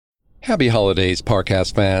Happy holidays,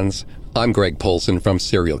 Parcast fans. I'm Greg Polson from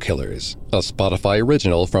Serial Killers, a Spotify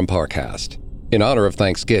original from Parcast. In honor of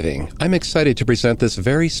Thanksgiving, I'm excited to present this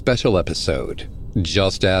very special episode,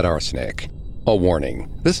 Just Add Arsenic. A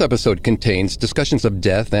warning, this episode contains discussions of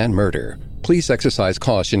death and murder. Please exercise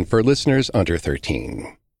caution for listeners under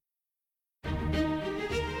 13.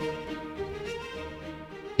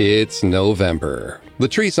 It's November. The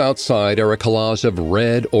trees outside are a collage of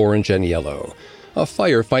red, orange, and yellow. A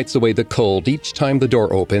fire fights away the cold each time the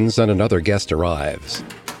door opens and another guest arrives.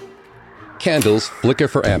 Candles flicker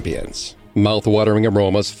for ambience. Mouth-watering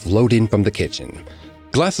aromas float in from the kitchen.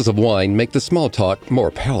 Glasses of wine make the small talk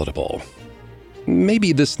more palatable.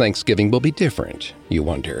 Maybe this Thanksgiving will be different, you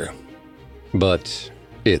wonder. But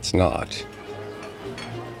it's not.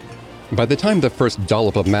 By the time the first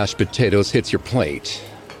dollop of mashed potatoes hits your plate,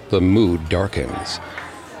 the mood darkens.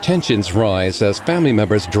 Tensions rise as family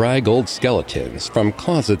members drag old skeletons from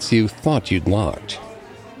closets you thought you'd locked.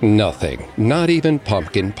 Nothing, not even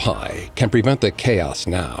pumpkin pie, can prevent the chaos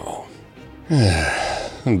now.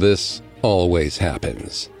 This always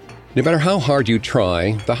happens. No matter how hard you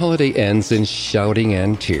try, the holiday ends in shouting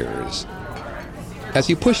and tears. As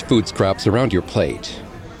you push food scraps around your plate,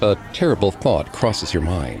 a terrible thought crosses your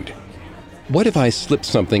mind. What if I slip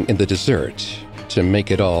something in the dessert to make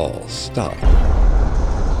it all stop?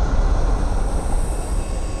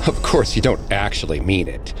 Of course, you don't actually mean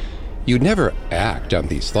it. You never act on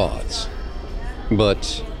these thoughts.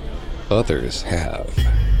 But others have.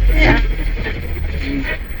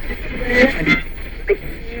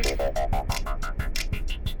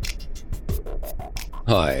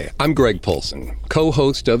 Hi, I'm Greg Polson,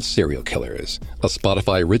 co-host of Serial Killers, a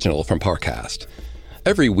Spotify original from Parcast.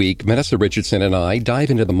 Every week, Vanessa Richardson and I dive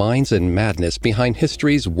into the minds and madness behind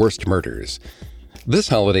history's worst murders. This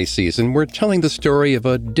holiday season, we're telling the story of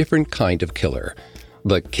a different kind of killer,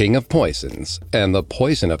 the king of poisons and the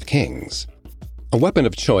poison of kings. A weapon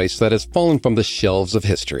of choice that has fallen from the shelves of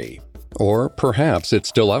history. Or perhaps it's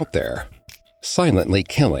still out there, silently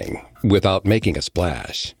killing without making a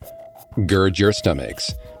splash. Gird your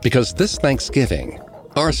stomachs, because this Thanksgiving,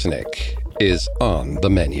 arsenic is on the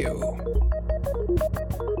menu.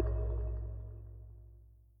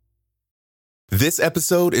 This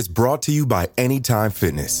episode is brought to you by Anytime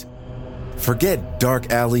Fitness. Forget dark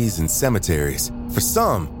alleys and cemeteries. For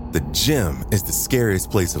some, the gym is the scariest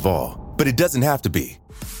place of all, but it doesn't have to be.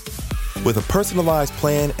 With a personalized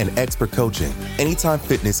plan and expert coaching, Anytime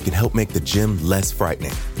Fitness can help make the gym less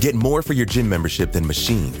frightening. Get more for your gym membership than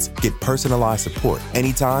machines. Get personalized support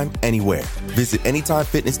anytime, anywhere. Visit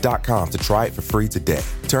AnytimeFitness.com to try it for free today.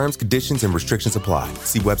 Terms, conditions, and restrictions apply.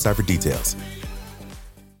 See website for details.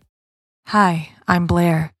 Hi, I'm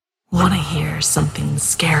Blair. Want to hear something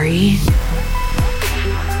scary?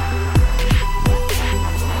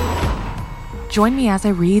 Join me as I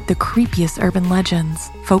read the creepiest urban legends,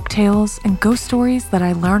 folktales, and ghost stories that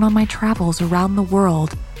I learn on my travels around the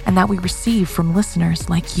world and that we receive from listeners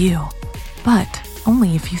like you. But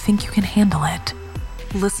only if you think you can handle it.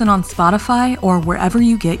 Listen on Spotify or wherever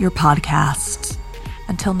you get your podcasts.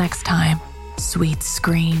 Until next time, sweet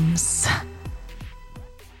screams.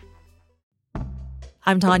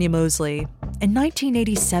 I'm Tanya Mosley. In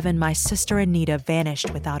 1987, my sister Anita vanished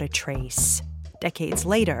without a trace. Decades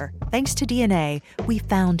later, thanks to DNA, we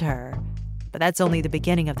found her. But that's only the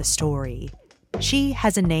beginning of the story. She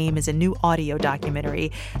Has a Name is a new audio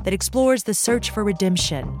documentary that explores the search for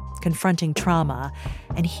redemption, confronting trauma,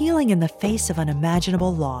 and healing in the face of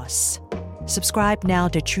unimaginable loss. Subscribe now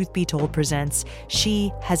to Truth Be Told presents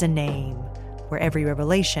She Has a Name, where every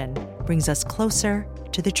revelation brings us closer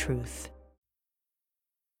to the truth.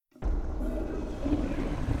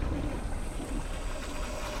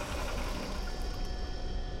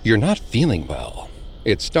 You're not feeling well.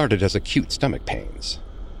 It started as acute stomach pains,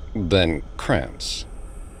 then cramps,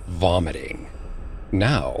 vomiting.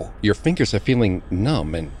 Now, your fingers are feeling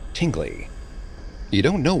numb and tingly. You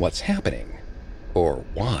don't know what's happening, or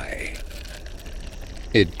why.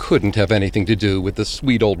 It couldn't have anything to do with the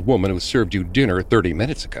sweet old woman who served you dinner 30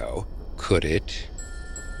 minutes ago, could it?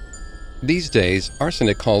 These days,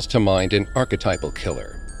 arsenic calls to mind an archetypal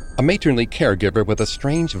killer, a matronly caregiver with a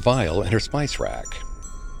strange vial in her spice rack.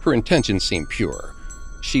 Her intentions seem pure.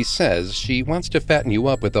 She says she wants to fatten you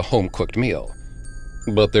up with a home-cooked meal.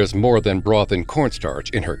 But there's more than broth and cornstarch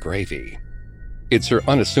in her gravy. It's her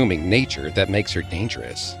unassuming nature that makes her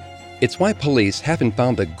dangerous. It's why police haven't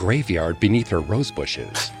found the graveyard beneath her rose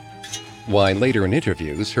bushes. Why later in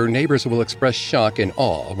interviews, her neighbors will express shock and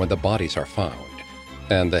awe when the bodies are found,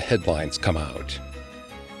 and the headlines come out.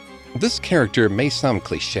 This character may sound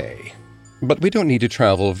cliché, But we don't need to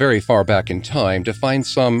travel very far back in time to find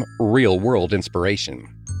some real-world inspiration.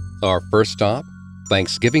 Our first stop,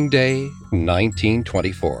 Thanksgiving Day,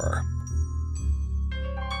 1924.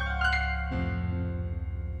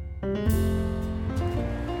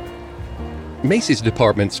 Macy's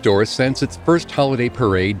department store sends its first holiday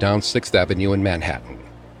parade down 6th Avenue in Manhattan.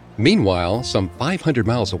 Meanwhile, some 500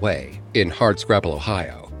 miles away, in Hardscrabble,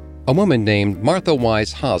 Ohio, a woman named Martha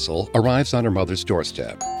Wise Hazel arrives on her mother's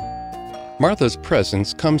doorstep. Martha's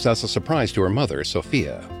presence comes as a surprise to her mother,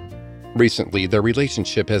 Sophia. Recently, their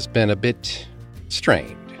relationship has been a bit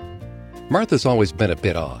strained. Martha's always been a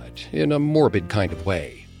bit odd, in a morbid kind of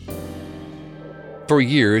way. For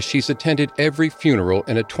years, she's attended every funeral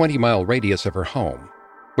in a 20-mile radius of her home,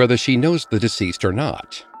 whether she knows the deceased or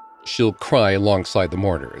not. She'll cry alongside the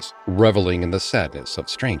mourners, reveling in the sadness of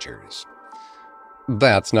strangers.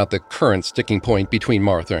 That's not the current sticking point between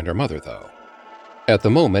Martha and her mother, though. At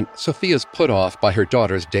the moment, Sophia's put off by her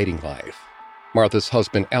daughter's dating life. Martha's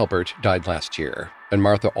husband, Albert, died last year, and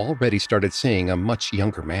Martha already started seeing a much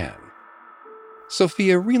younger man.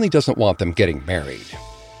 Sophia really doesn't want them getting married.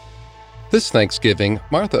 This Thanksgiving,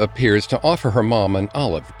 Martha appears to offer her mom an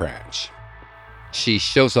olive branch. She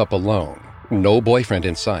shows up alone, no boyfriend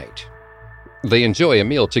in sight. They enjoy a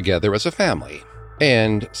meal together as a family,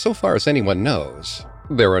 and so far as anyone knows,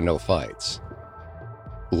 there are no fights.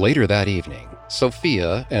 Later that evening,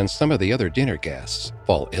 Sophia and some of the other dinner guests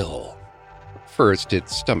fall ill. First,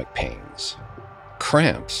 it's stomach pains,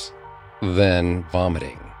 cramps, then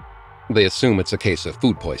vomiting. They assume it's a case of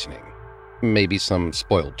food poisoning, maybe some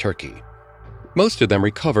spoiled turkey. Most of them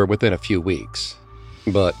recover within a few weeks,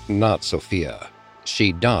 but not Sophia.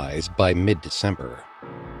 She dies by mid-December.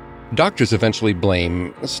 Doctors eventually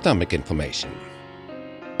blame stomach inflammation.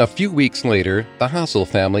 A few weeks later, the Hassel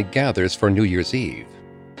family gathers for New Year's Eve.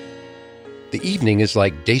 The evening is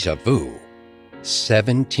like déjà vu.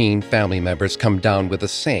 17 family members come down with the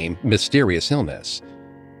same mysterious illness.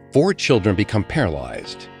 4 children become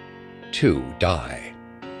paralyzed. 2 die.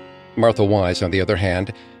 Martha Wise, on the other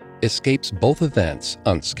hand, escapes both events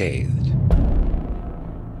unscathed.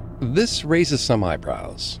 This raises some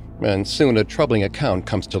eyebrows, and soon a troubling account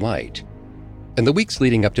comes to light. In the weeks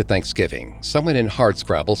leading up to Thanksgiving, someone in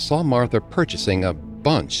Hardscrabble saw Martha purchasing a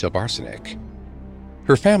bunch of arsenic.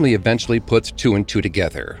 Her family eventually puts 2 and 2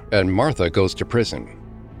 together, and Martha goes to prison.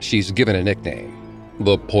 She's given a nickname,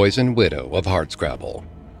 the Poison Widow of Hardscrabble,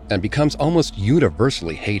 and becomes almost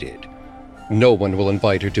universally hated. No one will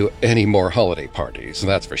invite her to any more holiday parties,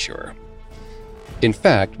 that's for sure. In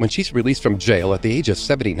fact, when she's released from jail at the age of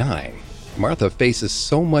 79, Martha faces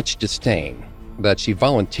so much disdain that she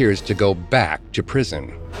volunteers to go back to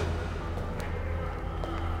prison.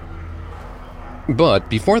 But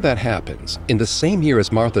before that happens, in the same year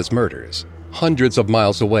as Martha's murders, hundreds of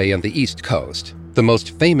miles away on the East Coast, the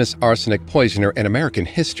most famous arsenic poisoner in American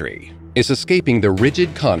history is escaping the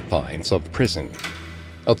rigid confines of prison.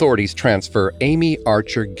 Authorities transfer Amy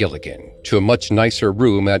Archer Gilligan to a much nicer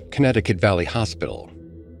room at Connecticut Valley Hospital.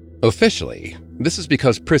 Officially, this is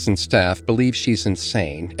because prison staff believe she's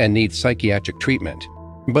insane and needs psychiatric treatment,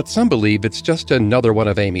 but some believe it's just another one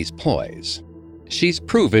of Amy's ploys. She's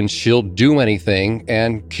proven she'll do anything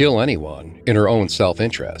and kill anyone in her own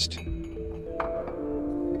self-interest.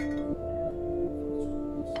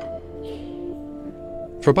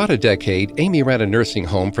 For about a decade, Amy ran a nursing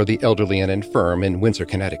home for the elderly and infirm in Windsor,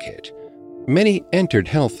 Connecticut. Many entered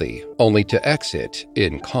healthy, only to exit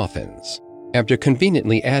in coffins, after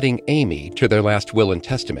conveniently adding Amy to their last will and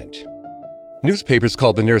testament. Newspapers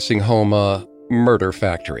called the nursing home a murder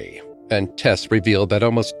factory, and tests revealed that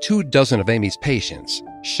almost 24 of Amy's patients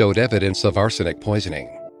showed evidence of arsenic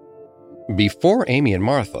poisoning. Before Amy and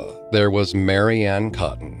Martha, there was Mary Ann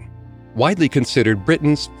Cotton, widely considered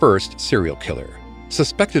Britain's first serial killer,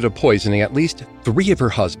 suspected of poisoning at least 3 of her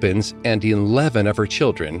husbands and 11 of her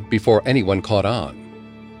children before anyone caught on.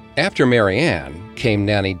 After Mary Ann came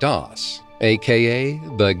Nanny Doss, aka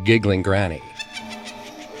the Giggling Granny,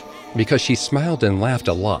 because she smiled and laughed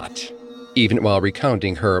a lot, even while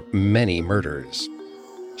recounting her many murders.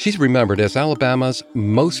 She's remembered as Alabama's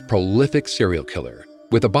most prolific serial killer,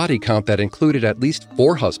 with a body count that included at least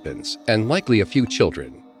 4 husbands and likely a few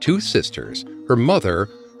children, 2 sisters, her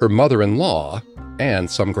mother-in-law, and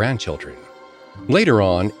some grandchildren. Later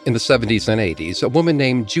on, in the 70s and 80s, a woman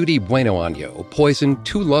named Judy Bueno Año poisoned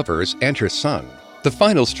 2 lovers and her son. The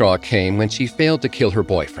final straw came when she failed to kill her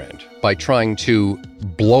boyfriend by trying to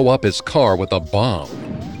blow up his car with a bomb.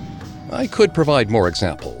 I could provide more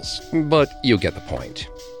examples, but you get the point.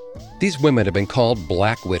 These women have been called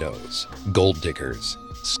black widows, gold diggers,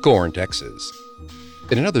 scorned exes.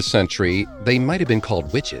 In another century, they might have been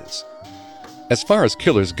called witches. As far as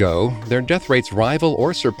killers go, their death rates rival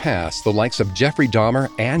or surpass the likes of Jeffrey Dahmer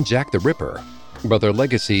and Jack the Ripper, but their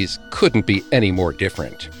legacies couldn't be any more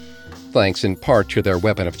different, thanks in part to their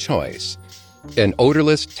weapon of choice, an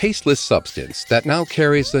odorless, tasteless substance that now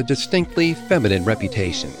carries a distinctly feminine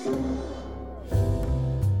reputation.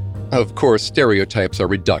 Of course, stereotypes are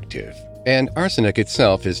reductive, and arsenic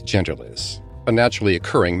itself is genderless, a naturally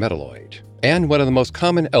occurring metalloid, and one of the most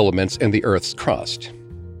common elements in the Earth's crust.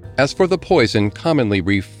 As for the poison commonly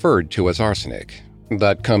referred to as arsenic,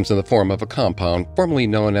 that comes in the form of a compound formerly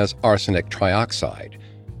known as arsenic trioxide.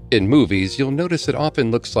 In movies, you'll notice it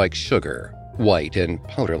often looks like sugar, white and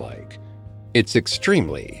powder-like. It's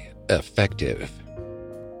extremely effective.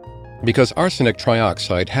 Because arsenic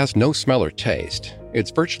trioxide has no smell or taste,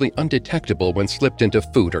 it's virtually undetectable when slipped into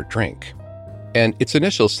food or drink. And its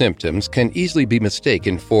initial symptoms can easily be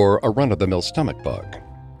mistaken for a run-of-the-mill stomach bug.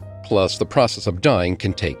 Plus, the process of dying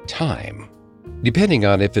can take time. Depending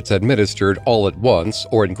on if it's administered all at once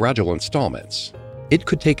or in gradual installments, it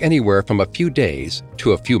could take anywhere from a few days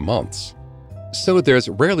to a few months. So there's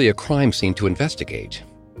rarely a crime scene to investigate.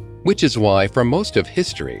 Which is why, for most of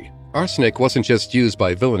history, arsenic wasn't just used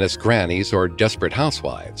by villainous grannies or desperate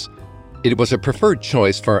housewives. It was a preferred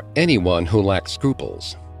choice for anyone who lacked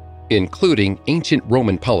scruples, including ancient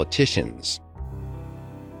Roman politicians.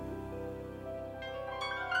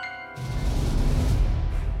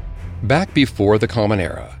 Back before the Common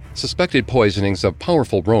Era, suspected poisonings of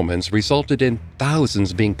powerful Romans resulted in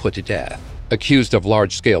thousands being put to death, accused of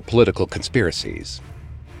large-scale political conspiracies.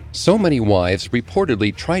 So many wives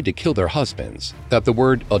reportedly tried to kill their husbands that the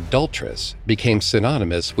word adulteress became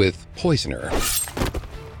synonymous with poisoner.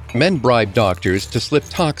 Men bribed doctors to slip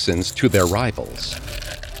toxins to their rivals.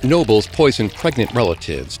 Nobles poisoned pregnant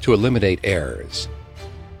relatives to eliminate heirs.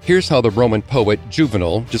 Here's how the Roman poet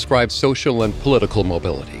Juvenal describes social and political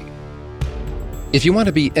mobility. If you want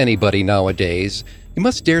to be anybody nowadays, you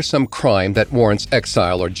must dare some crime that warrants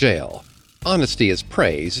exile or jail. Honesty is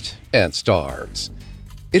praised and starves.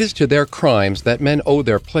 It is to their crimes that men owe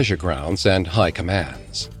their pleasure grounds and high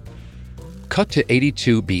commands. Cut to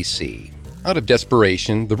 82 BC. Out of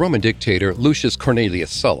desperation, the Roman dictator Lucius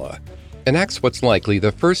Cornelius Sulla enacts what's likely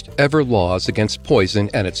the first ever laws against poison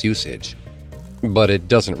and its usage. But it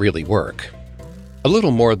doesn't really work. A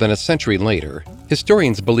little more than a century later,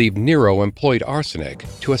 historians believe Nero employed arsenic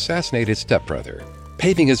to assassinate his stepbrother,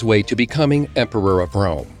 paving his way to becoming Emperor of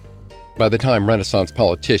Rome. By the time Renaissance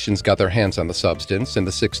politicians got their hands on the substance in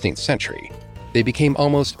the 16th century, they became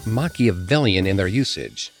almost Machiavellian in their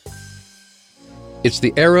usage. It's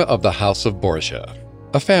the era of the House of Borgia,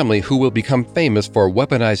 a family who will become famous for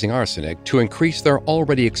weaponizing arsenic to increase their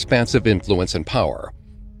already expansive influence and power.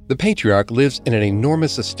 The patriarch lives in an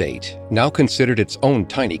enormous estate, now considered its own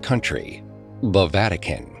tiny country, the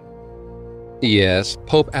Vatican. Yes,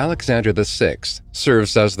 Pope Alexander VI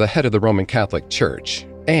serves as the head of the Roman Catholic Church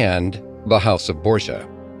and the House of Borgia.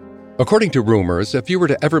 According to rumors, if you were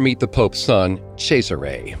to ever meet the Pope's son,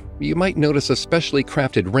 Cesare, you might notice a specially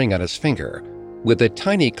crafted ring on his finger with a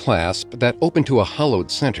tiny clasp that opened to a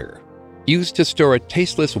hollowed center, used to store a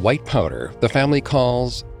tasteless white powder the family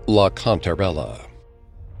calls La Cantarella.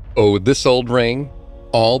 Oh, this old ring?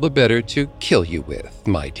 All the better to kill you with,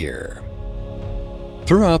 my dear.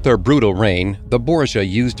 Throughout their brutal reign, the Borgia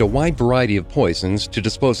used a wide variety of poisons to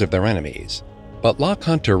dispose of their enemies, but La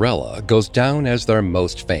Cantarella goes down as their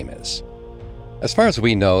most famous. As far as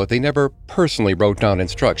we know, they never personally wrote down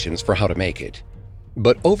instructions for how to make it.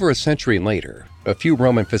 But over a century later, a few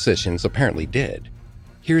Roman physicians apparently did.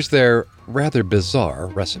 Here's their rather bizarre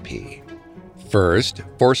recipe. First,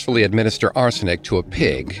 forcefully administer arsenic to a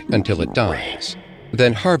pig until it dies.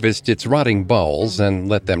 Then harvest its rotting bowels and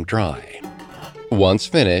let them dry. Once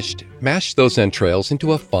finished, mash those entrails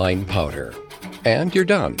into a fine powder. And you're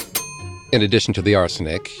done. In addition to the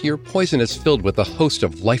arsenic, your poison is filled with a host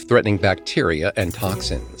of life-threatening bacteria and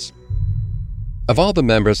toxins. Of all the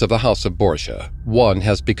members of the House of Borgia, one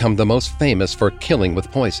has become the most famous for killing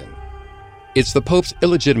with poison. It's the Pope's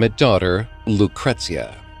illegitimate daughter,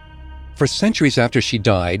 Lucrezia. For centuries after she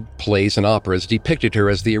died, plays and operas depicted her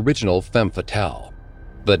as the original femme fatale,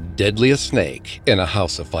 the deadliest snake in a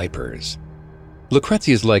house of vipers.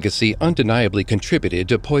 Lucrezia's legacy undeniably contributed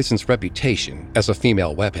to poison's reputation as a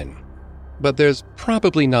female weapon, but there's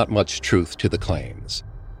probably not much truth to the claims.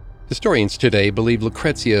 Historians today believe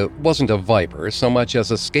Lucrezia wasn't a viper so much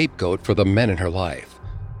as a scapegoat for the men in her life,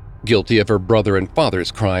 guilty of her brother and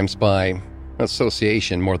father's crimes by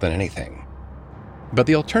association more than anything. But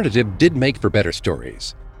the alternative did make for better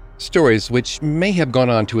stories, stories which may have gone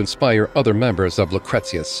on to inspire other members of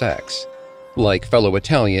Lucrezia's sex, like fellow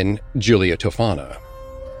Italian Giulia Tofana.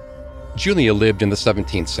 Julia lived in the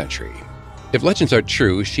 17th century. If legends are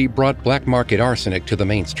true, she brought black market arsenic to the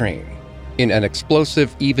mainstream in an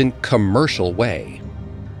explosive, even commercial way.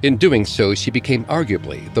 In doing so, she became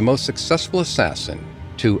arguably the most successful assassin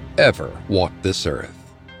to ever walk this earth.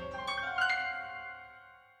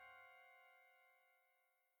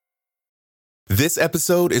 This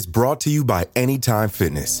episode is brought to you by Anytime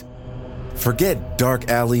Fitness. Forget dark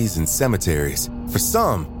alleys and cemeteries. For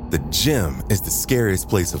some, the gym is the scariest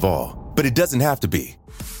place of all, but it doesn't have to be.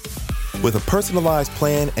 With a personalized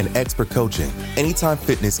plan and expert coaching, Anytime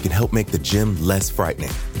Fitness can help make the gym less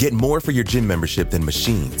frightening. Get more for your gym membership than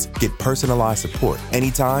machines. Get personalized support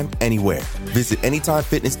anytime, anywhere. Visit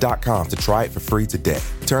AnytimeFitness.com to try it for free today.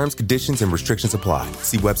 Terms, conditions, and restrictions apply.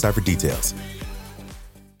 See website for details.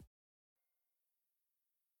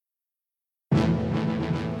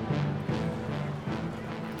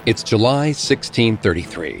 It's July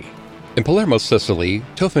 1633. In Palermo, Sicily,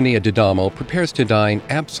 Tofania D'Adamo prepares to die an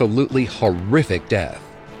absolutely horrific death.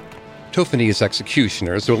 Tofania's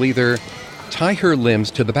executioners will either tie her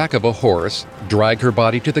limbs to the back of a horse, drag her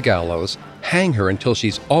body to the gallows, hang her until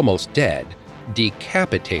she's almost dead,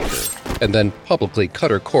 decapitate her, and then publicly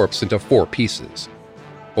cut her corpse into 4 pieces.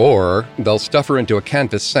 Or they'll stuff her into a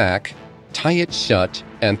canvas sack, tie it shut,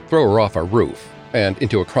 and throw her off a roof and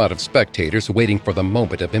into a crowd of spectators waiting for the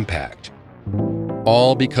moment of impact.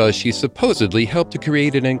 All because she supposedly helped to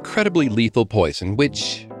create an incredibly lethal poison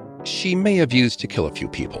which she may have used to kill a few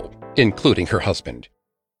people, including her husband.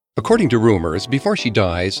 According to rumors, before she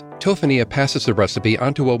dies, Tofania passes the recipe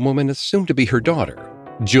onto a woman assumed to be her daughter,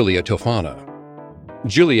 Julia Tofana.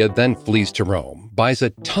 Julia then flees to Rome, buys a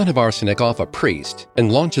ton of arsenic off a priest,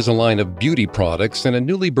 and launches a line of beauty products in a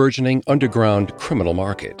newly burgeoning underground criminal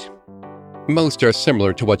market. Most are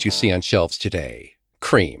similar to what you see on shelves today: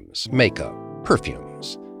 creams, makeup,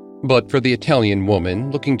 perfumes. But for the Italian woman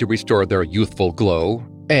looking to restore their youthful glow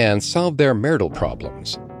and solve their marital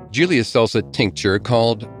problems, Julia sells a tincture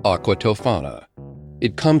called Acqua Tofana.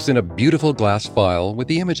 It comes in a beautiful glass vial with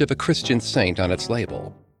the image of a Christian saint on its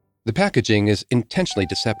label. The packaging is intentionally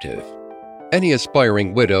deceptive. Any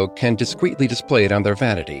aspiring widow can discreetly display it on their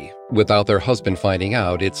vanity without their husband finding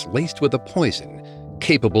out it's laced with a poison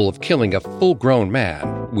capable of killing a full-grown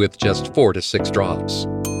man with just 4 to 6 drops.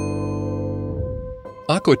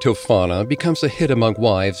 Acqua Tofana becomes a hit among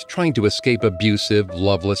wives trying to escape abusive,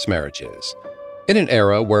 loveless marriages. In an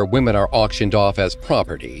era where women are auctioned off as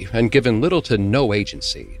property and given little to no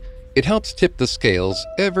agency, it helps tip the scales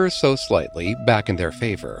ever so slightly back in their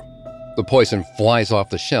favor. The poison flies off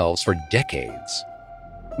the shelves for decades.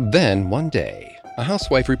 Then, one day, a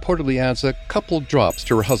housewife reportedly adds a couple drops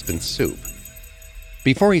to her husband's soup.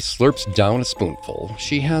 Before he slurps down a spoonful,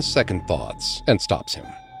 she has second thoughts and stops him.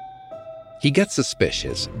 He gets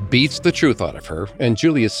suspicious, beats the truth out of her, and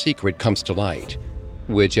Julia's secret comes to light,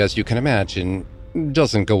 which, as you can imagine,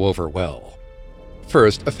 doesn't go over well.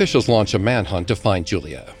 First, officials launch a manhunt to find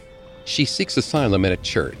Julia. She seeks asylum in a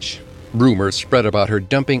church. Rumors spread about her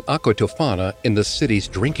dumping Acqua Tofana in the city's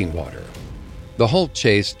drinking water. The whole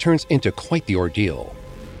chase turns into quite the ordeal.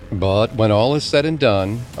 But when all is said and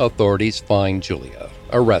done, authorities find Julia,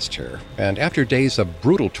 arrest her, and after days of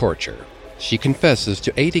brutal torture, she confesses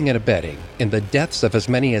to aiding and abetting in the deaths of as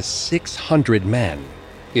many as 600 men,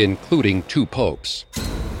 including 2 popes.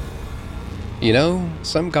 You know,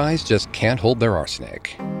 some guys just can't hold their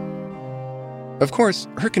arsenic. Of course,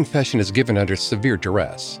 her confession is given under severe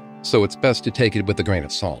duress, so it's best to take it with a grain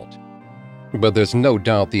of salt. But there's no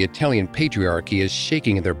doubt the Italian patriarchy is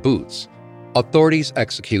shaking in their boots. Authorities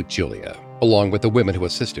execute Julia, along with the women who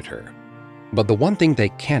assisted her. But the one thing they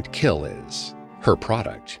can't kill is her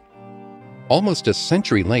product. Almost a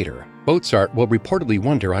century later, Mozart will reportedly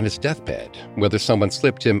wonder on his deathbed whether someone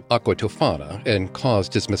slipped him Acqua Tofana and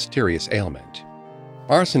caused his mysterious ailment.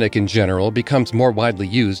 Arsenic in general becomes more widely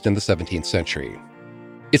used in the 17th century.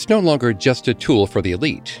 It's no longer just a tool for the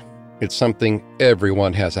elite. It's something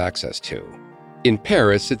everyone has access to. In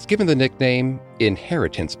Paris, it's given the nickname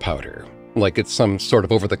inheritance powder, like it's some sort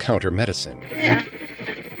of over-the-counter medicine.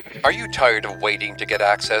 Are you tired of waiting to get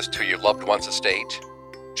access to your loved one's estate?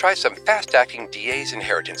 Try some fast-acting DA's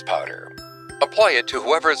inheritance powder. Apply it to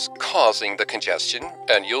whoever's causing the congestion,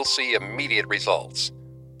 and you'll see immediate results.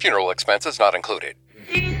 Funeral expenses not included.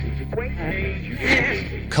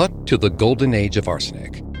 Cut to the golden age of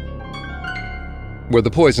arsenic, where the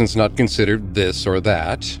poison's not considered this or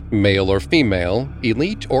that, male or female,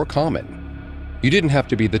 elite or common. You didn't have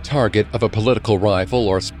to be the target of a political rival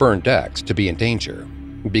or spurned ex to be in danger,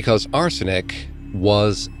 because arsenic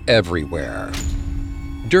was everywhere.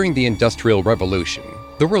 During the Industrial Revolution,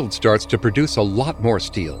 the world starts to produce a lot more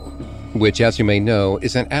steel. which, as you may know,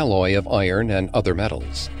 is an alloy of iron and other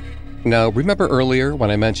metals. Now, remember earlier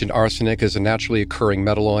when I mentioned arsenic is a naturally occurring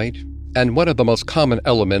metalloid and one of the most common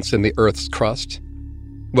elements in the Earth's crust?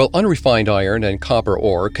 Well, unrefined iron and copper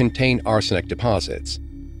ore contain arsenic deposits.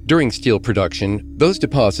 During steel production, those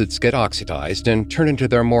deposits get oxidized and turn into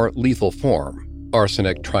their more lethal form,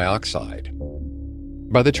 arsenic trioxide.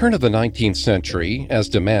 By the turn of the 19th century, as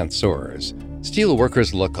demand soars, steel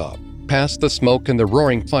workers look up, past the smoke and the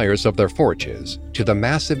roaring fires of their forges, to the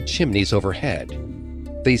massive chimneys overhead.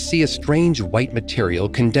 They see a strange white material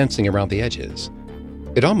condensing around the edges.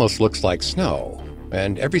 It almost looks like snow,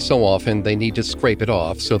 and every so often they need to scrape it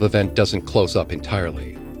off so the vent doesn't close up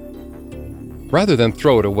entirely. Rather than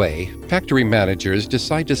throw it away, factory managers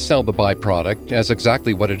decide to sell the byproduct as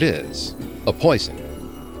exactly what it is, a poison.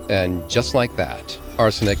 And just like that,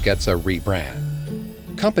 arsenic gets a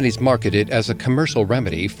rebrand. Companies market it as a commercial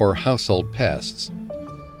remedy for household pests.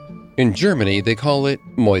 In Germany, they call it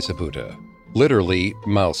Mäusebutter, literally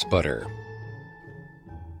mouse butter.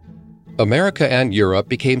 America and Europe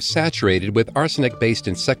became saturated with arsenic-based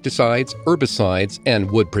insecticides, herbicides, and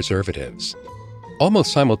wood preservatives.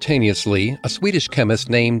 Almost simultaneously, a Swedish chemist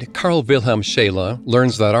named Carl Wilhelm Scheele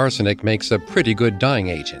learns that arsenic makes a pretty good dyeing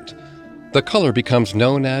agent. The color becomes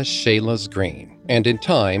known as Scheele's green, and in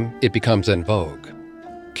time, it becomes en vogue.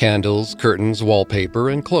 Candles, curtains,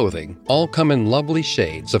 wallpaper, and clothing all come in lovely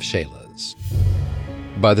shades of Scheele's.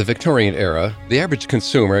 By the Victorian era, the average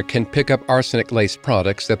consumer can pick up arsenic-laced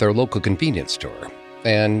products at their local convenience store,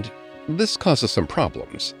 and this causes some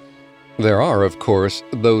problems. There are, of course,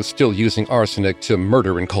 those still using arsenic to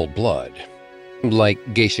murder in cold blood,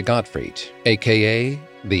 like Geisha Gottfried, aka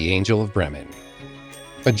the Angel of Bremen.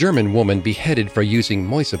 A German woman beheaded for using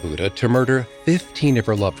Mäusebutter to murder 15 of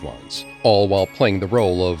her loved ones, all while playing the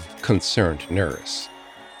role of concerned nurse.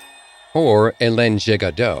 Or Hélène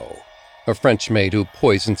Gégadot, a French maid who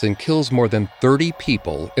poisons and kills more than 30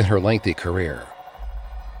 people in her lengthy career.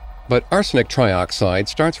 But arsenic trioxide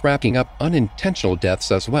starts racking up unintentional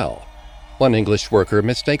deaths as well. One English worker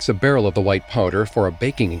mistakes a barrel of the white powder for a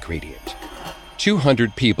baking ingredient.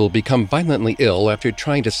 200 people become violently ill after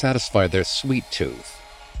trying to satisfy their sweet tooth.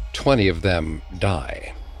 20 of them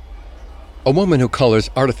die. A woman who colors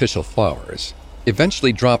artificial flowers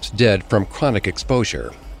eventually drops dead from chronic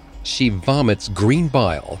exposure. She vomits green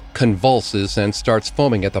bile, convulses, and starts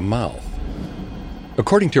foaming at the mouth.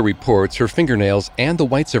 According to reports, her fingernails and the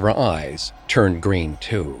whites of her eyes turn green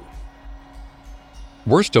too.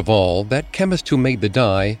 Worst of all, that chemist who made the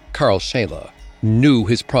dye, Carl Scheele, knew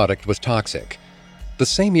his product was toxic. The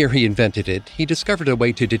same year he invented it, he discovered a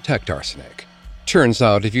way to detect arsenic. Turns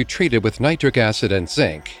out if you treat it with nitric acid and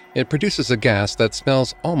zinc, it produces a gas that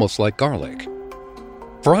smells almost like garlic.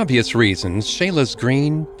 For obvious reasons, Scheele's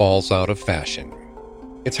green falls out of fashion.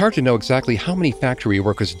 It's hard to know exactly how many factory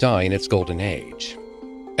workers die in its golden age.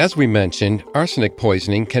 As we mentioned, arsenic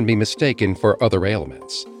poisoning can be mistaken for other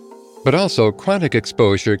ailments. But also, chronic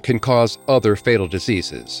exposure can cause other fatal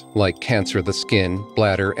diseases, like cancer of the skin,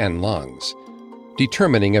 bladder, and lungs.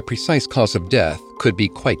 Determining a precise cause of death could be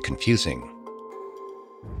quite confusing.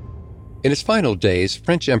 In his final days,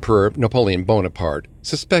 French Emperor Napoleon Bonaparte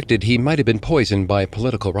suspected he might have been poisoned by a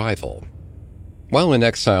political rival. While in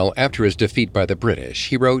exile after his defeat by the British,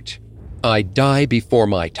 he wrote, "I die before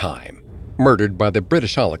my time, murdered by the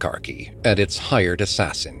British oligarchy and its hired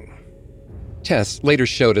assassin." Tests later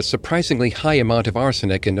showed a surprisingly high amount of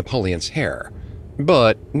arsenic in Napoleon's hair,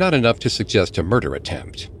 but not enough to suggest a murder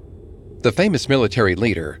attempt. The famous military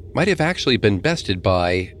leader might have actually been bested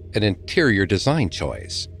by an interior design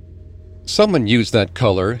choice. Someone used that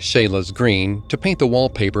color, Scheele's green, to paint the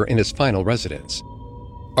wallpaper in his final residence.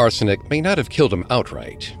 Arsenic may not have killed him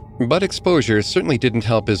outright, but exposure certainly didn't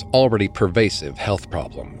help his already pervasive health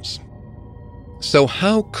problems. So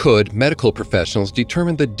how could medical professionals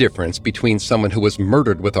determine the difference between someone who was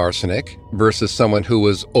murdered with arsenic versus someone who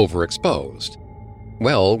was overexposed?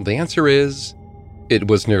 Well, the answer is, it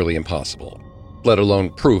was nearly impossible, let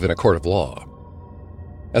alone prove in a court of law,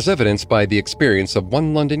 as evidenced by the experience of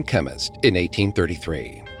one London chemist in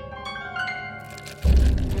 1833.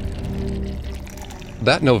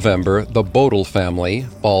 That November, the Bodle family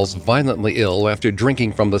falls violently ill after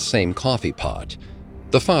drinking from the same coffee pot.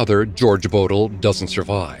 The father, George Bodle, doesn't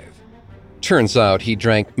survive. Turns out he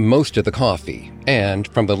drank most of the coffee, and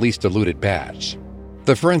from the least diluted batch.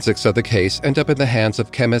 The forensics of the case end up in the hands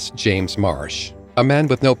of chemist James Marsh, a man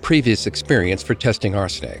with no previous experience for testing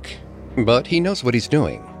arsenic. But he knows what he's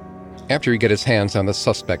doing. After he gets his hands on the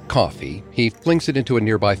suspect coffee, he flings it into a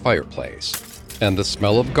nearby fireplace, and the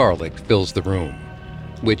smell of garlic fills the room,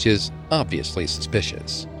 which is obviously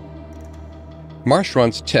suspicious. Marsh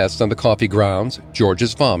runs tests on the coffee grounds,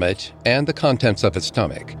 George's vomit, and the contents of his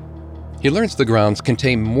stomach. He learns the grounds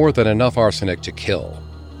contain more than enough arsenic to kill.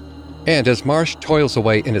 And as Marsh toils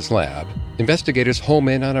away in his lab, investigators home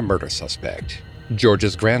in on a murder suspect,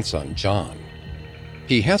 George's grandson, John.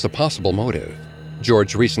 He has a possible motive.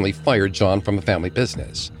 George recently fired John from a family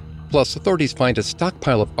business. Plus, authorities find a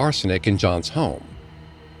stockpile of arsenic in John's home.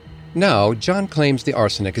 Now, John claims the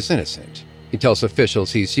arsenic is innocent. He tells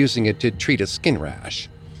officials he's using it to treat a skin rash.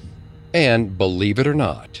 And, believe it or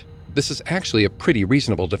not, this is actually a pretty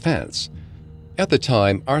reasonable defense. At the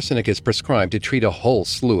time, arsenic is prescribed to treat a whole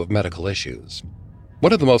slew of medical issues.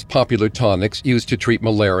 One of the most popular tonics used to treat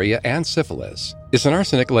malaria and syphilis is an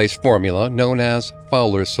arsenic-laced formula known as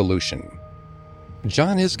Fowler's solution.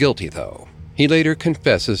 John is guilty, though. He later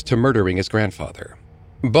confesses to murdering his grandfather.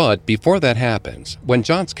 But before that happens, when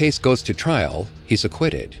John's case goes to trial, he's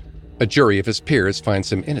acquitted. A jury of his peers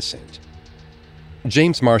finds him innocent.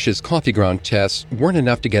 James Marsh's coffee ground tests weren't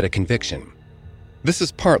enough to get a conviction. This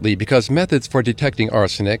is partly because methods for detecting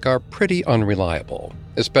arsenic are pretty unreliable,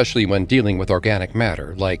 especially when dealing with organic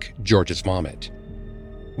matter like George's vomit.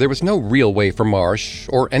 There was no real way for Marsh,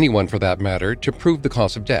 or anyone for that matter, to prove the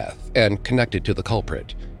cause of death and connect it to the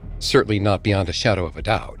culprit, certainly not beyond a shadow of a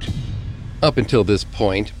doubt. Up until this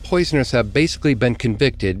point, poisoners have basically been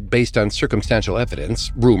convicted based on circumstantial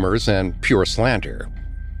evidence, rumors, and pure slander.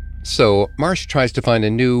 So Marsh tries to find a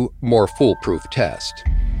new, more foolproof test.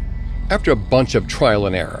 After a bunch of trial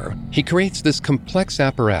and error, he creates this complex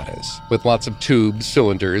apparatus with lots of tubes,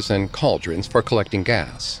 cylinders, and cauldrons for collecting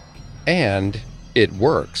gas. And it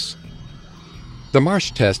works. The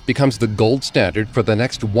Marsh test becomes the gold standard for the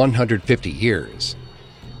next 150 years.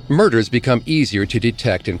 Murders become easier to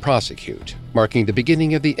detect and prosecute, marking the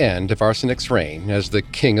beginning of the end of arsenic's reign as the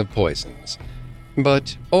king of poisons.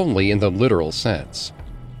 But only in the literal sense.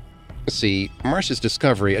 See, Marsh's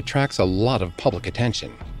discovery attracts a lot of public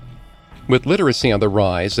attention. With literacy on the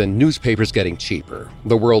rise and newspapers getting cheaper,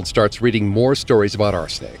 the world starts reading more stories about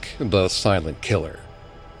arsenic, the silent killer.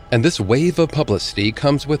 And this wave of publicity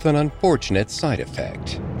comes with an unfortunate side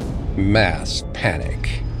effect: mass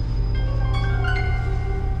panic.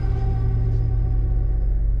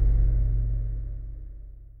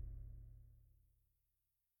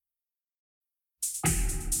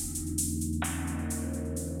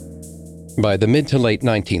 By the mid to late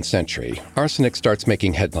 19th century, arsenic starts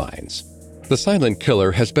making headlines. The silent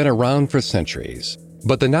killer has been around for centuries,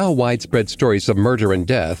 but the now widespread stories of murder and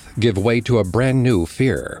death give way to a brand new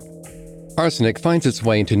fear. Arsenic finds its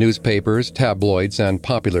way into newspapers, tabloids, and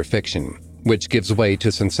popular fiction, which gives way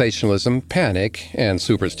to sensationalism, panic, and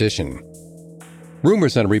superstition.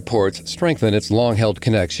 Rumors and reports strengthen its long-held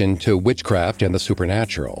connection to witchcraft and the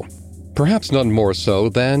supernatural. Perhaps none more so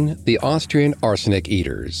than the Austrian arsenic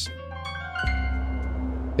eaters.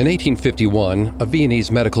 In 1851, a Viennese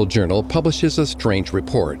medical journal publishes a strange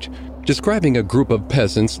report describing a group of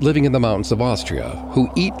peasants living in the mountains of Austria who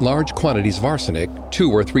eat large quantities of arsenic 2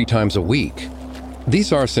 or 3 times a week.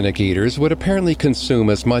 These arsenic eaters would apparently consume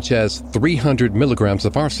as much as 300 milligrams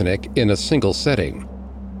of arsenic in a single setting.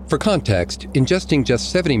 For context, ingesting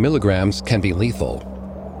just 70 milligrams can be lethal.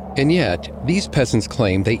 And yet, these peasants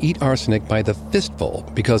claim they eat arsenic by the fistful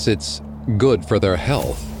because it's good for their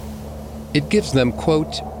health. It gives them,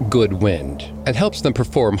 quote, good wind, and helps them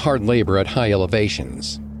perform hard labor at high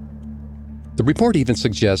elevations. The report even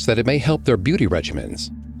suggests that it may help their beauty regimens,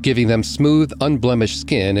 giving them smooth, unblemished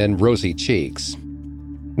skin and rosy cheeks.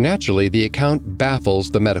 Naturally, the account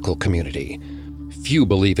baffles the medical community. Few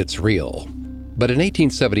believe it's real. But in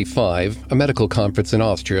 1875, a medical conference in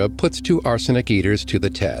Austria puts 2 arsenic eaters to the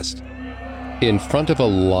test, in front of a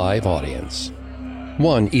live audience.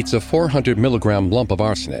 One eats a 400 milligram lump of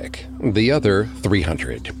arsenic, the other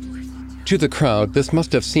 300. To the crowd, this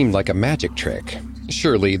must have seemed like a magic trick.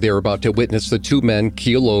 Surely they were about to witness the 2 men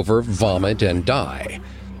keel over, vomit, and die.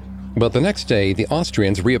 But the next day, the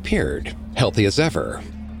Austrians reappeared, healthy as ever.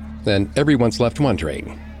 Then everyone's left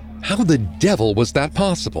wondering, how the devil was that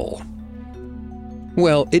possible?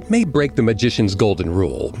 Well, it may break the magician's golden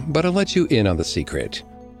rule, but I'll let you in on the secret.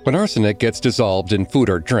 When arsenic gets dissolved in food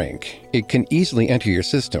or drink, it can easily enter your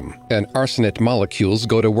system, and arsenic molecules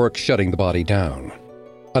go to work shutting the body down.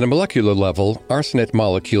 On a molecular level, arsenic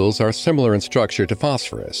molecules are similar in structure to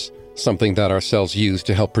phosphorus, something that our cells use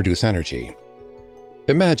to help produce energy.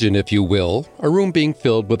 Imagine, if you will, a room being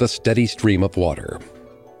filled with a steady stream of water.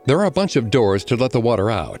 There are a bunch of doors to let the water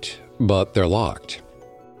out, but they're locked.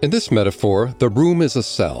 In this metaphor, the room is a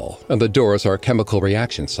cell, and the doors are chemical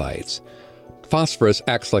reaction sites. Phosphorus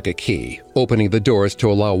acts like a key, opening the doors to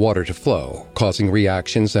allow water to flow, causing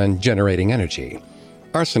reactions and generating energy.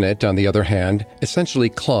 Arsenic, on the other hand, essentially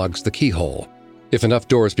clogs the keyhole. If enough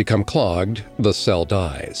doors become clogged, the cell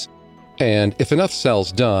dies. And if enough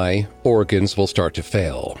cells die, organs will start to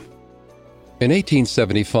fail. In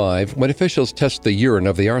 1875, when officials test the urine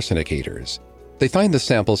of the arsenic eaters, they find the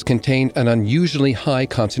samples contain an unusually high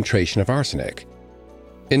concentration of arsenic.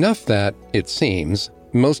 Enough that, it seems,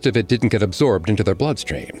 most of it didn't get absorbed into their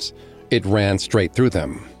bloodstreams. It ran straight through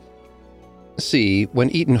them. See, when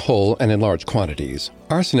eaten whole and in large quantities,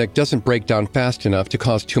 arsenic doesn't break down fast enough to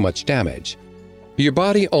cause too much damage. Your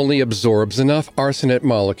body only absorbs enough arsenic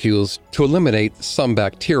molecules to eliminate some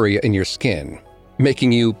bacteria in your skin,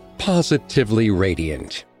 making you positively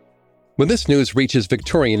radiant. When this news reaches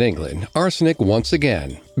Victorian England, arsenic once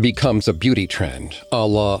again becomes a beauty trend, a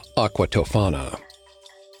la aqua tofana.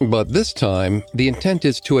 But this time, the intent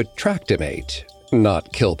is to attract a mate,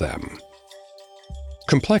 not kill them.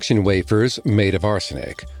 Complexion wafers made of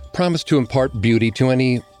arsenic promise to impart beauty to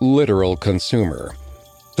any literal consumer.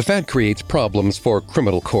 The fad creates problems for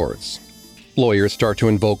criminal courts. Lawyers start to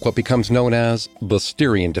invoke what becomes known as the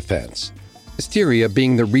Styrian defense, Styria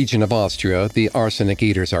being the region of Austria the arsenic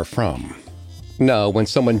eaters are from. Now, when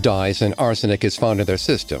someone dies and arsenic is found in their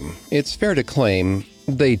system, it's fair to claim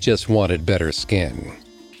they just wanted better skin.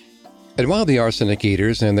 And while the arsenic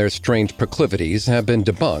eaters and their strange proclivities have been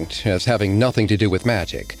debunked as having nothing to do with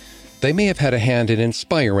magic, they may have had a hand in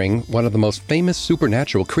inspiring one of the most famous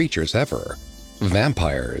supernatural creatures ever,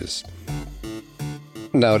 vampires.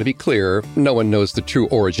 Now, to be clear, no one knows the true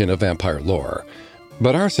origin of vampire lore,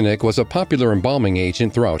 but arsenic was a popular embalming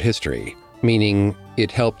agent throughout history, meaning it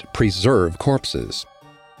helped preserve corpses.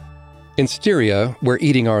 In Styria, where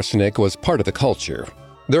eating arsenic was part of the culture,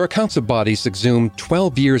 there are accounts of bodies exhumed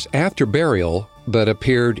 12 years after burial that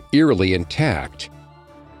appeared eerily intact.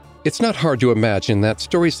 It's not hard to imagine that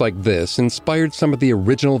stories like this inspired some of the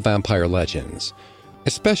original vampire legends,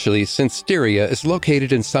 especially since Styria is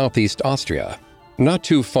located in southeast Austria, not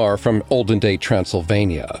too far from olden-day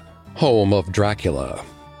Transylvania, home of Dracula.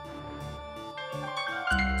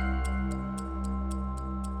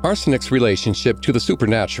 Arsenic's relationship to the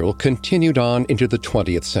supernatural continued on into the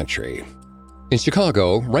 20th century. In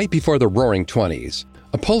Chicago, right before the Roaring '20s,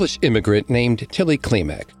 a Polish immigrant named Tilly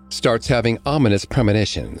Klimek starts having ominous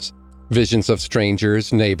premonitions, visions of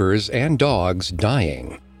strangers, neighbors, and dogs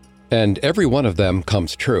dying. And every one of them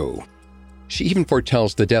comes true. She even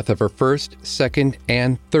foretells the death of her first, second,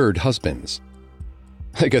 and third husbands.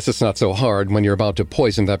 I guess it's not so hard when you're about to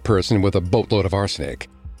poison that person with a boatload of arsenic.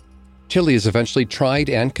 Tilly is eventually tried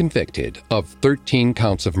and convicted of 13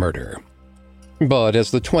 counts of murder. But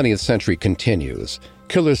as the 20th century continues,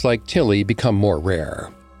 killers like Tilly become more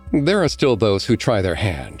rare. There are still those who try their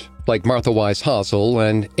hand, like Martha Wise Hosel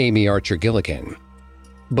and Amy Archer Gilligan.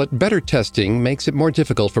 But better testing makes it more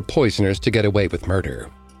difficult for poisoners to get away with murder.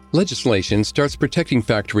 Legislation starts protecting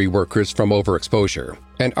factory workers from overexposure,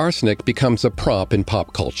 and arsenic becomes a prop in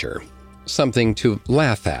pop culture, something to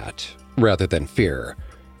laugh at rather than fear.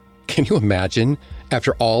 Can you imagine,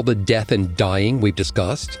 after all the death and dying we've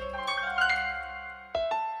discussed?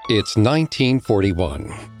 It's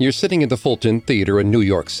 1941. You're sitting in the Fulton Theater in New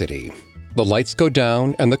York City. The lights go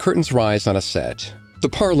down and the curtains rise on a set, the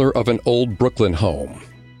parlor of an old Brooklyn home.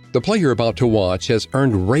 The play you're about to watch has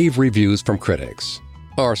earned rave reviews from critics.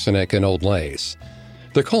 Arsenic and Old Lace.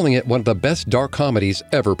 They're calling it one of the best dark comedies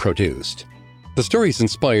ever produced. The story is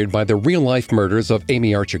inspired by the real-life murders of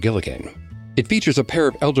Amy Archer Gilligan. It features a pair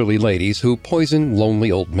of elderly ladies who poison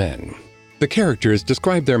lonely old men. The characters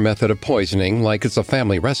describe their method of poisoning like it's a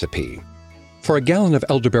family recipe. For a gallon of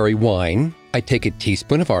elderberry wine, I take a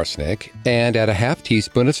teaspoon of arsenic and add a half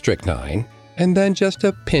teaspoon of strychnine, and then just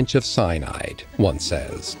a pinch of cyanide, one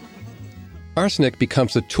says. Arsenic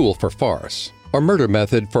becomes a tool for farce, a murder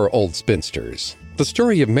method for old spinsters. The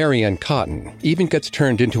story of Mary Ann Cotton even gets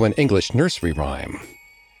turned into an English nursery rhyme.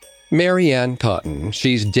 Mary Ann Cotton,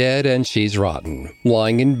 she's dead and she's rotten,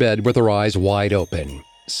 lying in bed with her eyes wide open.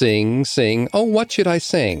 Sing, sing, oh, what should I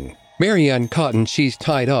sing? Mary Ann Cotton, she's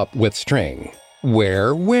tied up with string.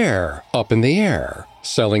 Where? Up in the air,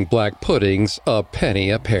 selling black puddings a penny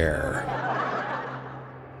a pair.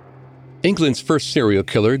 England's first serial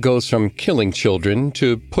killer goes from killing children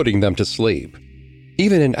to putting them to sleep.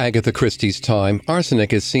 Even in Agatha Christie's time,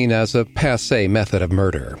 arsenic is seen as a passé method of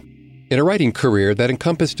murder. In a writing career that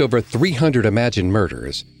encompassed over 300 imagined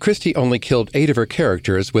murders, Christie only killed 8 of her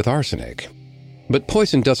characters with arsenic. But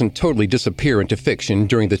poison doesn't totally disappear into fiction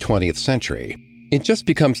during the 20th century. It just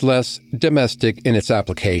becomes less domestic in its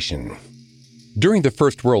application. During the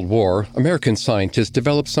First World War, American scientists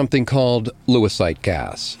developed something called Lewisite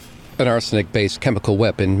gas, an arsenic-based chemical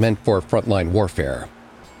weapon meant for frontline warfare.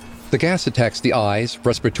 The gas attacks the eyes,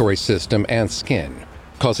 respiratory system, and skin,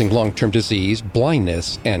 causing long-term disease,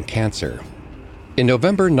 blindness, and cancer. In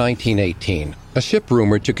November 1918, a ship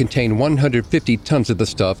rumored to contain 150 tons of the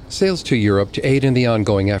stuff sails to Europe to aid in the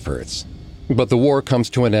ongoing efforts. But the war comes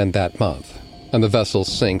to an end that month, and the vessel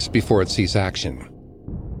sinks before it sees action.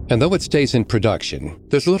 And though it stays in production,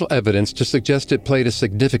 there's little evidence to suggest it played a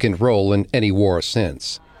significant role in any war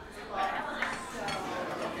since.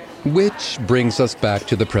 Which brings us back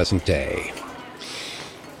to the present day.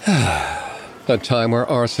 A time where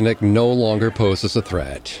arsenic no longer poses a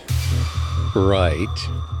threat. Right.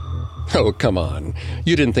 Oh, come on.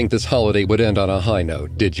 You didn't think this holiday would end on a high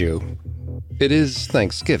note, did you? It is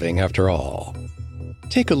Thanksgiving, after all.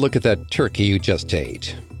 Take a look at that turkey you just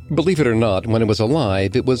ate. Believe it or not, when it was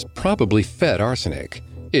alive, it was probably fed arsenic,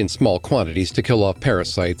 in small quantities to kill off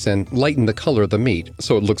parasites and lighten the color of the meat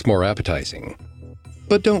so it looks more appetizing.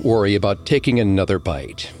 But don't worry about taking another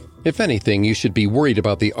bite. If anything, you should be worried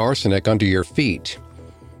about the arsenic under your feet.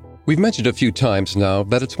 We've mentioned a few times now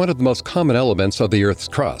that it's one of the most common elements of the Earth's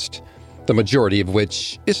crust, the majority of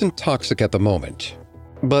which isn't toxic at the moment.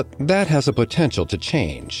 But that has a potential to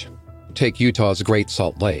change. Take Utah's Great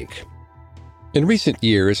Salt Lake. In recent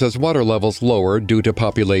years, as water levels lower due to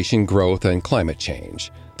population growth and climate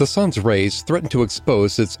change, the sun's rays threaten to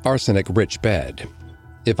expose its arsenic-rich bed.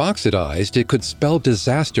 If oxidized, it could spell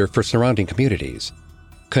disaster for surrounding communities.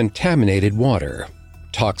 Contaminated water,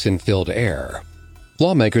 toxin-filled air.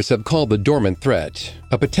 Lawmakers have called the dormant threat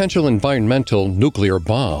a potential environmental nuclear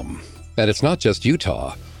bomb. And it's not just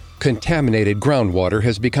Utah. Contaminated groundwater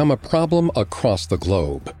has become a problem across the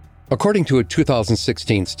globe. According to a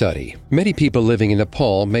 2016 study, many people living in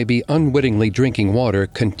Nepal may be unwittingly drinking water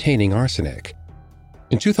containing arsenic.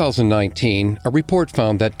 In 2019, a report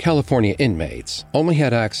found that California inmates only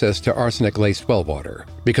had access to arsenic-laced well water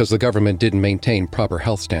because the government didn't maintain proper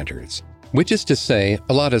health standards. Which is to say,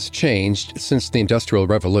 a lot has changed since the Industrial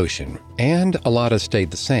Revolution, and a lot has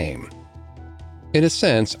stayed the same. In a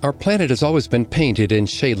sense, our planet has always been painted in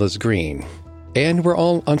shadeless green, and we're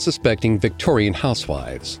all unsuspecting Victorian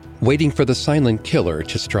housewives, waiting for the silent killer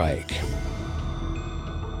to strike.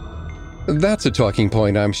 That's a talking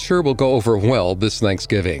point I'm sure will go over well this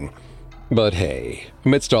Thanksgiving. But hey,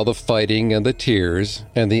 amidst all the fighting and the tears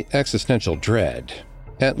and the existential dread,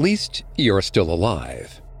 at least you're still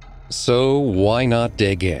alive. So why not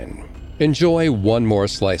dig in? Enjoy one more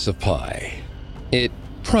slice of pie. It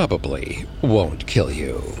probably won't kill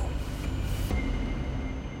you.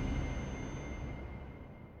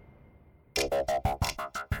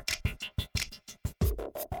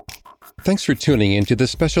 Thanks for tuning in to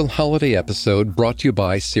this special holiday episode brought to you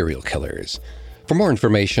by Serial Killers. For more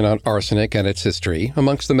information on arsenic and its history,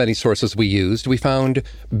 amongst the many sources we used, we found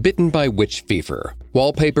Bitten by Witch Fever,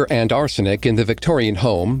 Wallpaper and Arsenic in the Victorian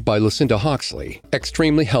Home by Lucinda Hawksley,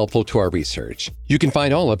 extremely helpful to our research. You can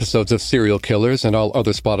find all episodes of Serial Killers and all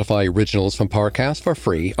other Spotify originals from Parcast for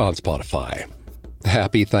free on Spotify.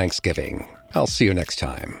 Happy Thanksgiving. I'll see you next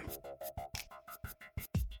time.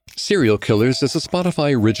 Serial Killers is a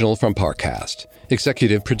Spotify original from Parcast,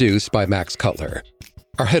 executive produced by Max Cutler.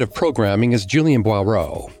 Our head of programming is Julian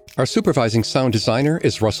Boireau. Our supervising sound designer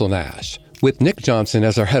is Russell Nash, with Nick Johnson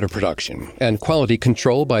as our head of production and quality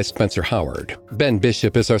control by Spencer Howard. Ben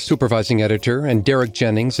Bishop is our supervising editor and Derek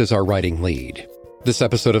Jennings is our writing lead. This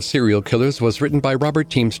episode of Serial Killers was written by Robert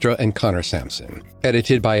Teamstra and Connor Sampson.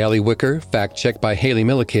 Edited by Ali Wicker, fact-checked by Haley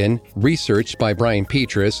Milliken, researched by Brian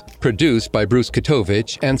Petrus, produced by Bruce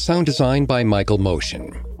Katovich, and sound designed by Michael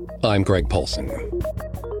Motion. I'm Greg Polson.